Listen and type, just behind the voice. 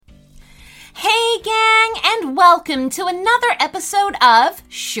welcome to another episode of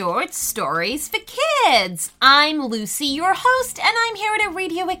Short Stories for Kids. I'm Lucy, your host, and I'm here to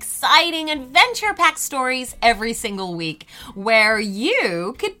read you exciting adventure-packed stories every single week where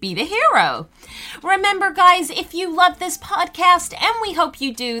you could be the hero. Remember, guys, if you love this podcast, and we hope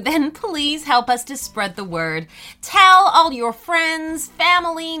you do, then please help us to spread the word. Tell all your friends,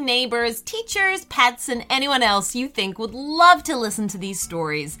 family, neighbors, teachers, pets, and anyone else you think would love to listen to these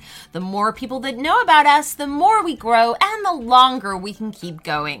stories. The more people that know about us, the more we grow and the longer we can keep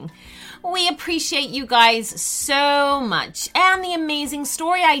going. We appreciate you guys so much and the amazing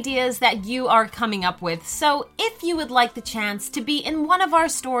story ideas that you are coming up with. So if you would like the chance to be in one of our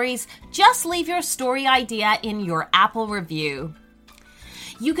stories, just leave your story idea in your Apple review.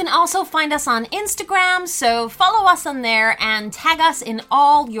 You can also find us on Instagram, so follow us on there and tag us in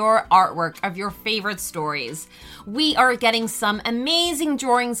all your artwork of your favorite stories. We are getting some amazing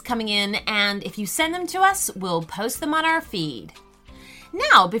drawings coming in, and if you send them to us, we'll post them on our feed.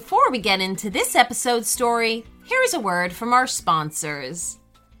 Now, before we get into this episode's story, here's a word from our sponsors.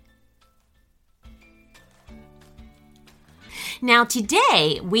 Now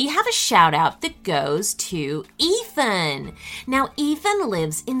today, we have a shout out that goes to Ethan. Now Ethan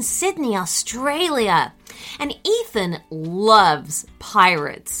lives in Sydney, Australia, and Ethan loves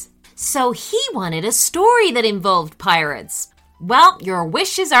pirates. So he wanted a story that involved pirates. Well, your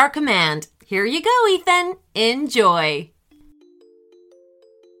wish is our command. Here you go, Ethan. Enjoy.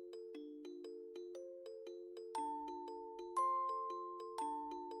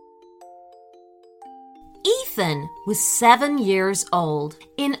 Ethan was 7 years old.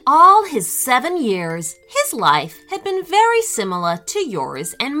 In all his 7 years, his life had been very similar to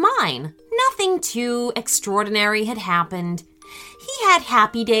yours and mine. Nothing too extraordinary had happened. He had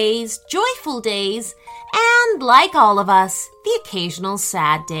happy days, joyful days, and, like all of us, the occasional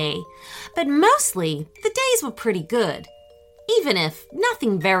sad day. But mostly, the days were pretty good, even if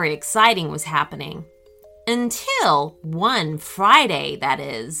nothing very exciting was happening. Until one Friday, that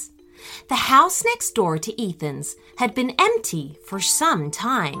is. The house next door to Ethan's had been empty for some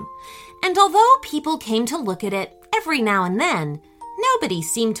time, and although people came to look at it every now and then, nobody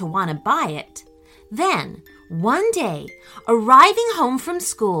seemed to want to buy it. Then, one day, arriving home from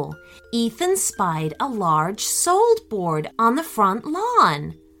school, Ethan spied a large sold board on the front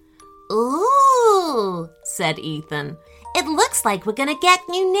lawn. "Ooh," said Ethan, "it looks like we're going to get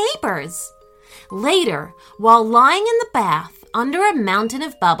new neighbors." Later, while lying in the bath under a mountain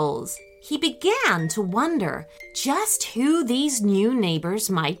of bubbles, he began to wonder just who these new neighbors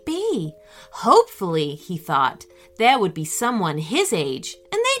might be. Hopefully, he thought, there would be someone his age,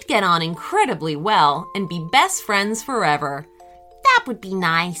 and they'd get on incredibly well and be best friends forever. "That would be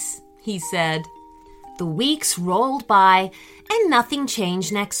nice," he said. The weeks rolled by, and nothing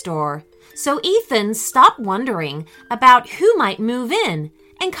changed next door. So Ethan stopped wondering about who might move in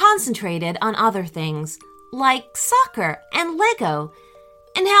and concentrated on other things, like soccer and Lego,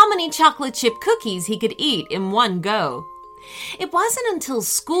 and how many chocolate chip cookies he could eat in one go. It wasn't until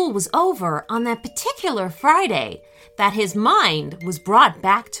school was over on that particular Friday that his mind was brought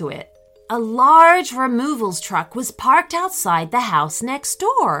back to it. A large removals truck was parked outside the house next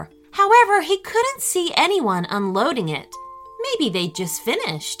door. However, he couldn't see anyone unloading it. Maybe they'd just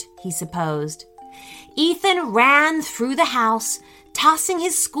finished, he supposed. Ethan ran through the house, tossing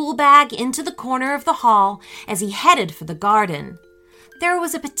his school bag into the corner of the hall as he headed for the garden. There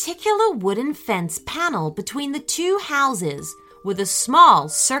was a particular wooden fence panel between the two houses with a small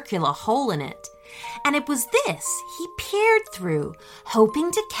circular hole in it, and it was this he peered through,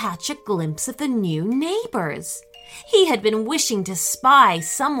 hoping to catch a glimpse of the new neighbors. He had been wishing to spy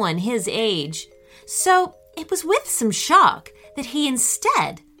someone his age, so it was with some shock that he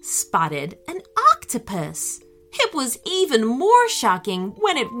instead spotted an octopus. It was even more shocking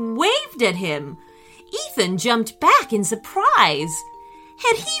when it waved at him. Ethan jumped back in surprise.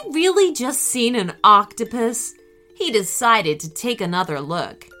 Had he really just seen an octopus? He decided to take another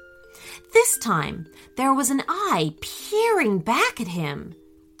look. This time, there was an eye peering back at him.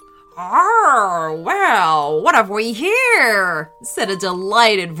 "Well, what have we here?" said a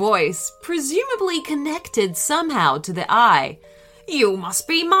delighted voice, presumably connected somehow to the eye. "You must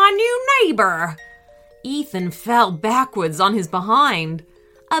be my new neighbor." Ethan fell backwards on his behind.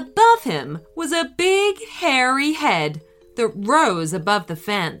 Above him was a big, hairy head that rose above the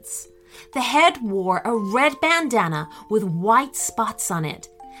fence. The head wore a red bandana with white spots on it,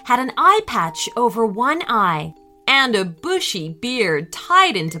 had an eye patch over one eye, and a bushy beard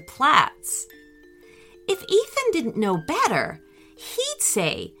tied into plaits. If Ethan didn't know better, he'd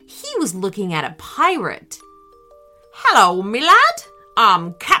say he was looking at a pirate. "Hello, me lad.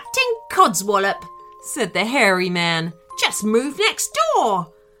 I'm Captain Codswallop," said the hairy man. "Just move next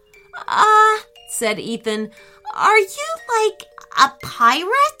door." Said Ethan, "are you like a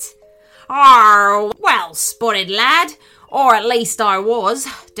pirate?" "Oh, well spotted, lad. Or at least I was.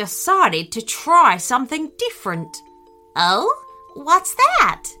 Decided to try something different." "Oh, what's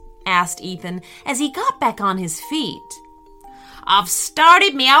that?" asked Ethan as he got back on his feet. "I've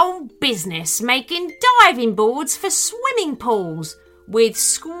started my own business making diving boards for swimming pools with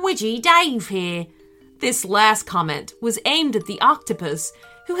Squidgy Dave here." This last comment was aimed at the octopus,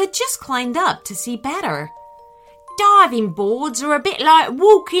 who had just climbed up to see better. "Diving boards are a bit like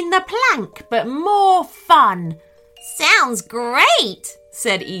walking the plank, but more fun." "Sounds great,"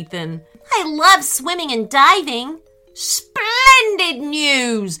 said Ethan. "I love swimming and diving." "Splendid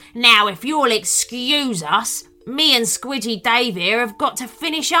news! Now, if you'll excuse us, me and Squidgy Dave here have got to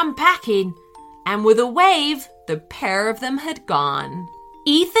finish unpacking." And with a wave, the pair of them had gone.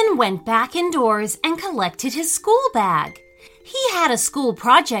 Ethan went back indoors and collected his school bag. He had a school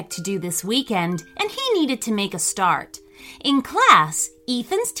project to do this weekend, and he needed to make a start. In class,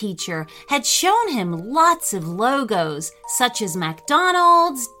 Ethan's teacher had shown him lots of logos, such as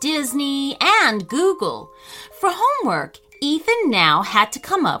McDonald's, Disney, and Google. For homework, Ethan now had to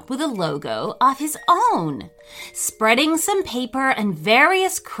come up with a logo of his own. Spreading some paper and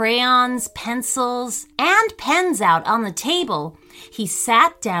various crayons, pencils, and pens out on the table, he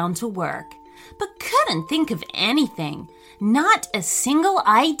sat down to work, but couldn't think of anything. Not a single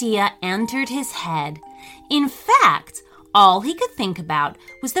idea entered his head. In fact, all he could think about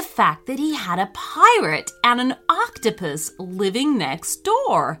was the fact that he had a pirate and an octopus living next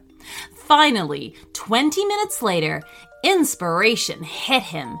door. Finally, 20 minutes later, inspiration hit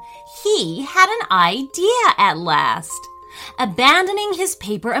him. He had an idea at last. Abandoning his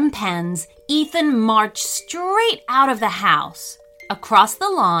paper and pens, Ethan marched straight out of the house, across the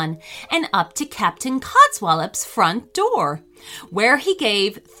lawn, and up to Captain Codswallop's front door, where he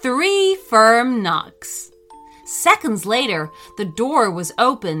gave 3 firm knocks. Seconds later, the door was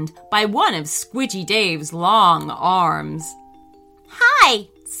opened by one of Squidgy Dave's long arms. "Hi,"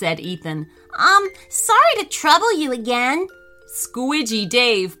 said Ethan. Sorry to trouble you again." Squidgy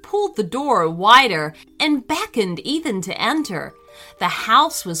Dave pulled the door wider and beckoned Ethan to enter. The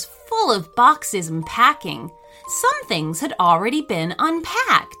house was full of boxes and packing. Some things had already been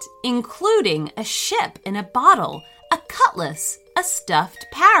unpacked, including a ship in a bottle, a cutlass, a stuffed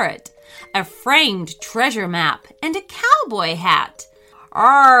parrot, a framed treasure map, and a cowboy hat.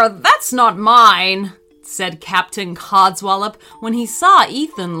 That's not mine," said Captain Codswallop when he saw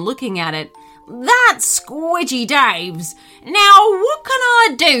Ethan looking at it. "That's Squidgy Dave's. Now, what can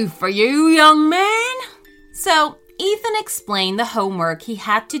I do for you, young man?" So Ethan explained the homework he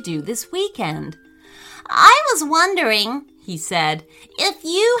had to do this weekend. "I was wondering," he said, "if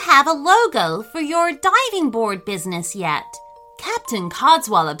you have a logo for your diving board business yet." Captain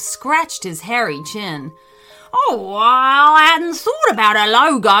Codswallop scratched his hairy chin. "Oh, well, I hadn't thought about a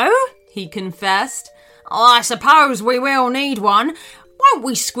logo," he confessed. "I suppose we will need one, won't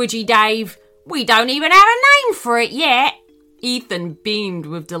we, Squidgy Dave? We don't even have a name for it yet." Ethan beamed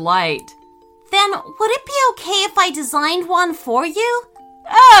with delight. "Then would it be okay if I designed one for you?"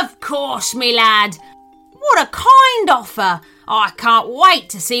 "Of course, me lad. What a kind offer. I can't wait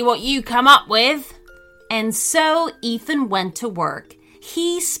to see what you come up with." And so Ethan went to work.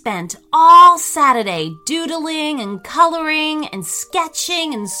 He spent all Saturday doodling and coloring and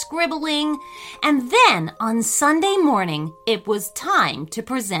sketching and scribbling. And then on Sunday morning, it was time to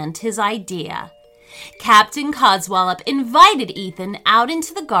present his idea. Captain Codswallop invited Ethan out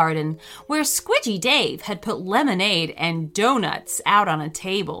into the garden where Squidgy Dave had put lemonade and donuts out on a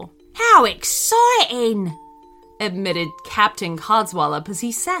table. "How exciting!" admitted Captain Codswallop as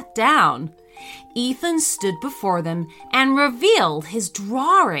he sat down. Ethan stood before them and revealed his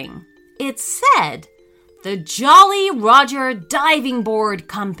drawing. It said, "The Jolly Roger Diving Board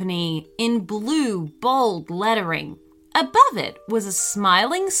Company," in blue, bold lettering. Above it was a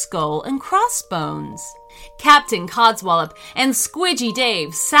smiling skull and crossbones. Captain Codswallop and Squidgy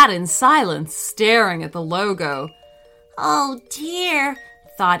Dave sat in silence, staring at the logo. "Oh dear,"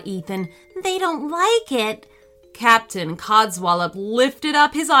 thought Ethan, "they don't like it." Captain Codswallop lifted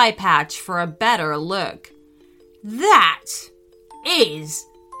up his eye patch for a better look. "That is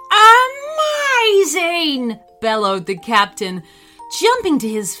amazing!" bellowed the captain. Jumping to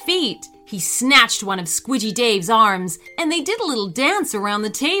his feet, he snatched one of Squidgy Dave's arms, and they did a little dance around the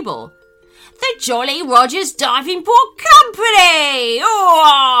table. "The Jolly Rogers Diving Board Company!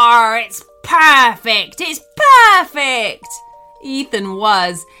 Oh, it's perfect! It's perfect!" Ethan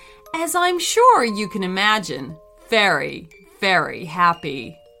was, as I'm sure you can imagine, very, very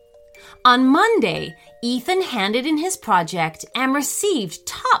happy. On Monday, Ethan handed in his project and received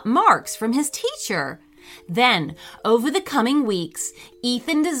top marks from his teacher. Then, over the coming weeks,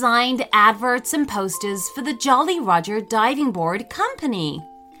 Ethan designed adverts and posters for the Jolly Roger Diving Board Company.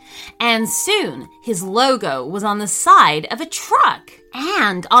 And soon, his logo was on the side of a truck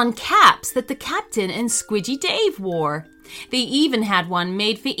and on caps that the captain and Squidgy Dave wore. They even had one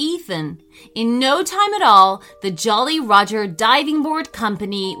made for Ethan. In no time at all, the Jolly Roger Diving Board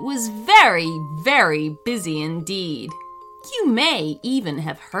Company was very, very busy indeed. You may even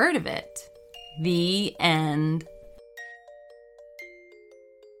have heard of it. The end.